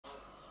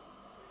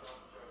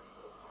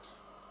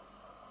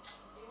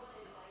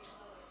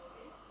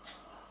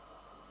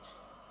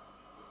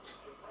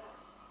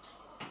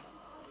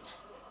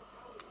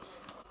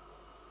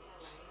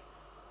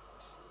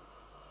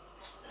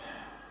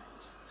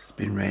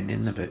been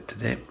raining a bit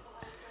today.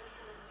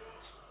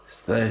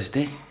 It's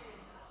Thursday,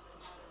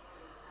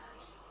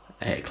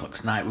 8 o'clock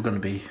tonight. We're going to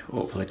be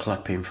hopefully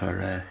clapping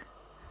for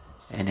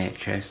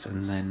NHS,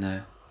 and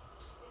then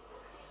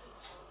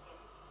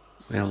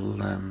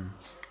we'll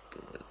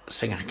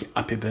sing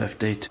happy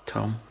birthday to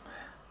Tom.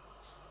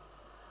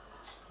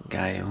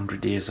 Guy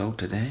 100 years old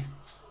today.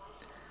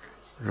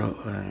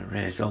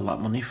 Raised all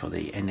that money for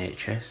the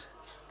NHS.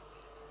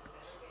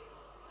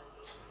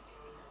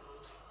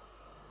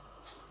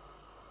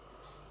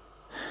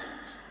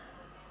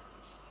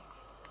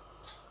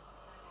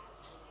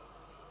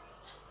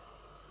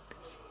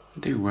 I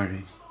do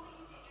worry.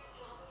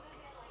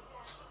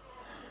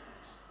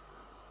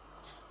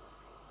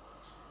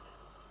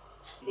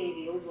 Say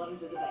the old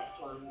ones are the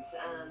best ones,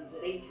 and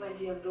at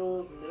 8:20 on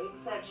Gold, no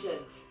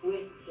exception,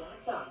 with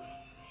Dad's on.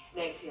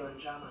 Next year on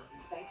Drama,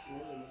 Inspector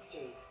Lily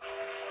Mysteries.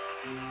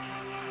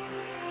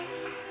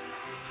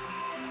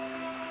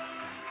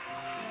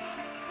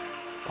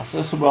 I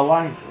saw some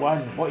line.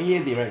 What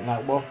year do you reckon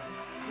that was?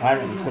 I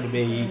reckon it's going to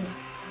be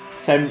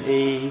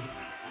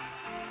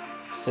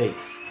 76.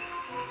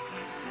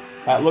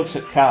 That looks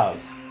at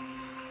cars.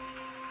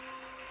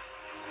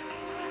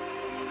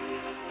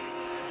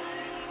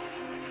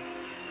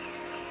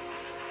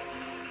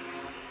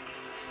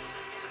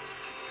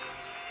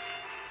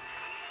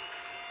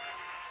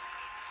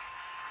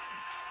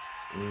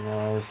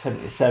 No,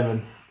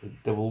 77,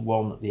 double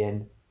one at the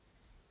end.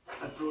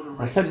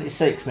 Or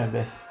 76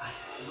 maybe.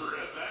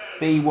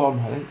 V1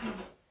 I think.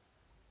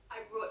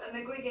 I brought a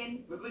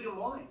McGuigan. McGuigan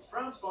Wines,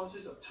 proud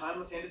sponsors of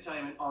timeless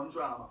entertainment on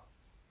Drama.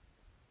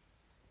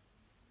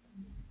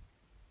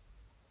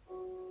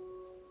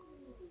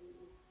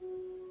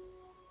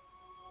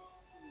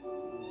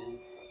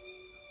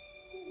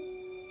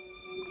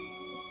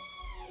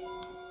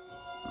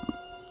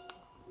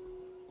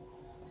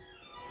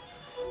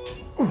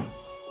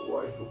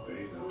 Wipe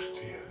away those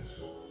tears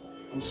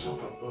and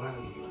suffer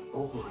bland,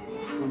 boring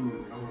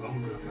food no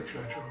longer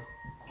muchacho.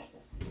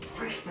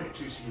 Fresh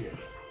Pet is here.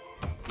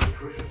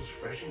 Nutritious,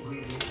 fresh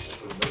ingredients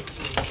for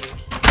nourishing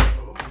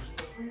belongs in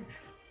the fridge.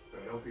 For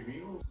healthy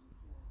meals.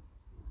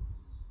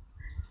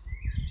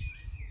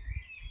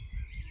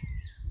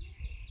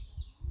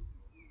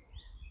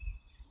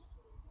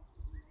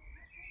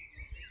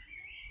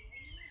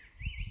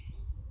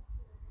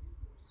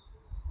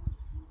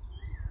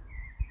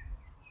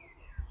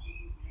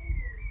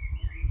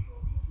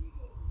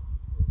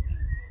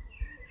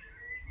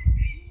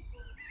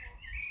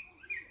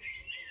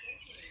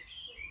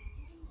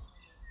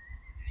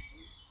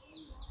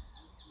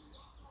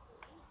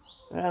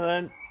 Yeah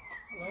then.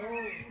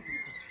 Hello.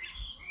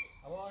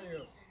 How are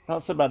you?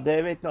 Not so bad,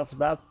 David, not so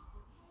bad.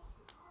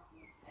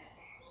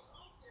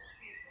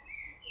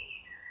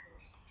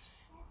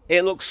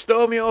 It looks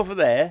stormy over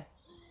there,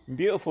 and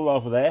beautiful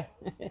over there.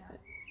 Over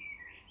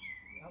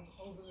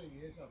the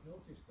years I've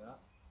noticed that.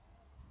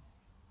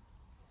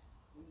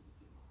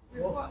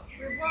 We've watched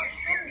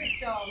thunderstorms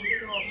go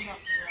over Nottingham.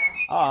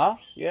 Ah,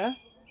 yeah,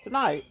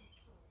 tonight.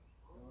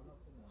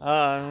 We haven't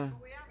done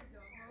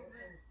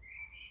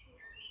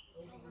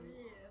over the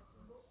years.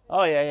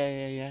 Oh yeah. Just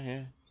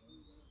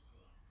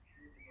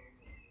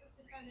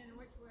depending on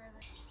which way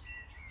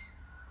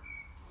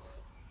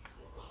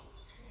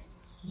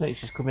I think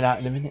she's coming out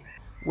in a minute.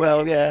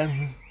 Well,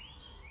 yeah.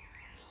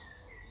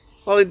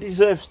 Well, it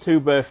deserves 2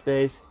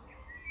 birthdays. It's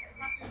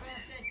happy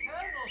birthday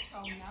Colonel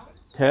Tom now.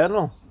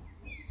 Colonel.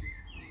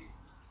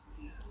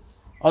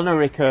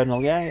 Honorary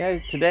Colonel, yeah,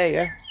 today,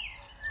 yeah.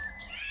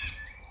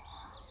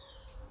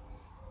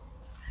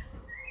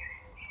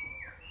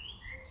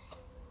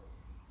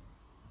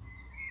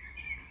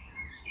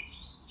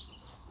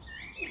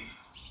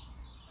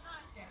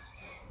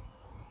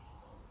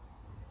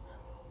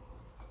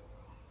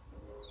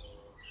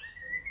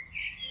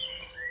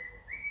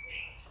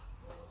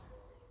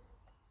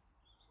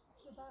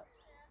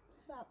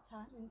 It's about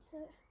time, isn't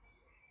it?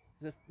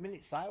 There's a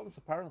minute silence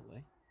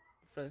apparently,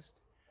 first,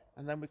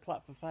 and then we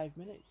clap for 5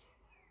 minutes.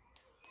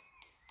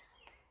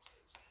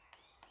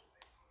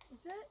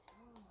 Is it?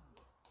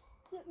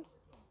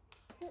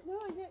 No,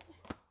 is it?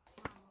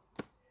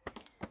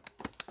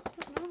 I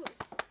don't know.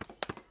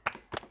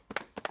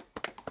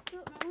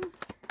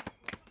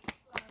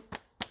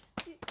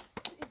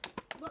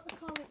 It's what they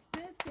call its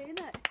birthday, isn't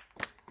it?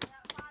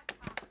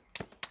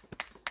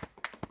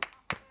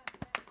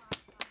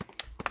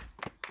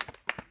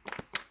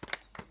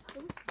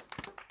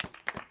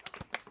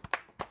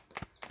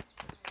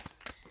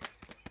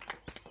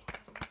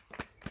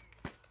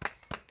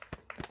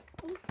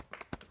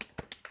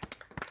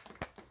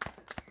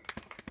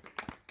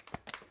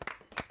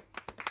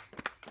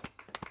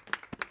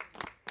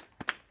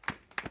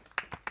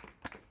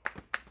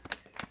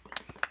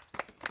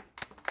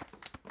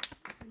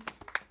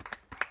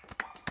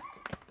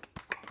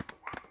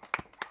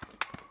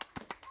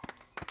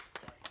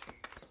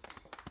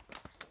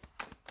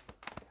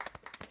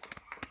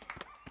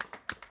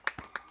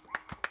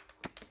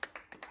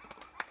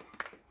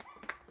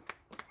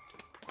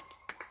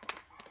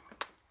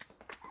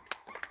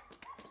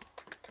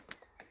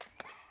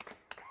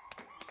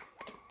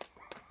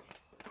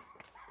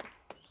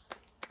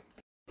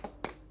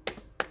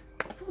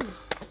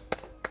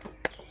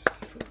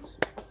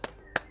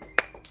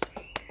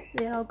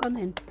 they all gone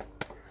in?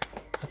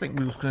 I think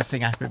we was going to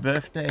sing happy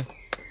birthday.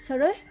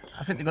 Sorry?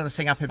 I think they're going to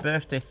sing happy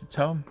birthday to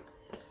Tom.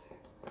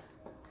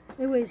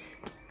 Who is?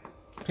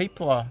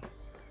 People are.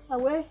 Are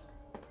we? Is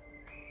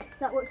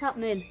that what's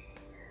happening?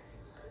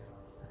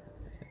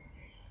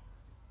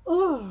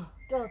 Oh,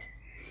 God.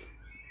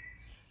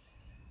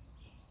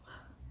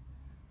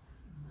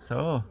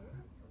 So.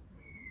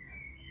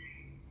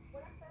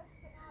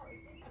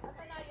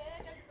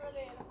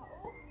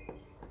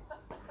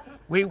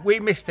 We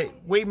missed it.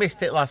 We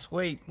missed it last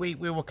week. We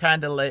were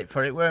kind of late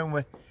for it, weren't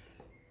we?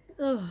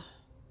 Oh.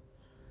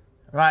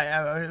 Right,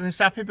 it's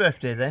happy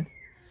birthday then.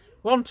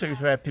 1, 2,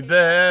 3. Happy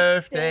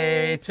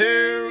birthday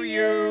to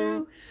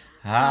you.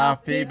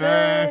 Happy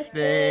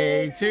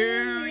birthday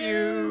to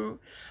you.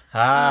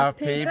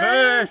 Happy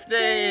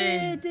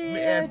birthday,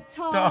 dear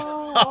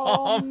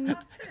Tom.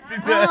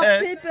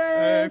 Happy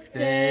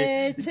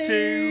birthday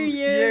to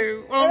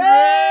you.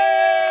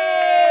 Hooray!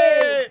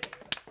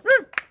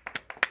 Woo!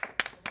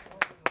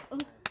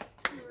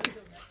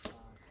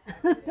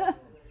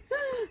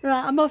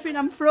 Right, I'm off in,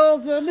 I'm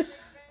frozen.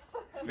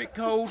 Bit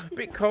cold,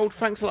 bit cold.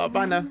 Thanks a lot,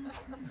 bye now.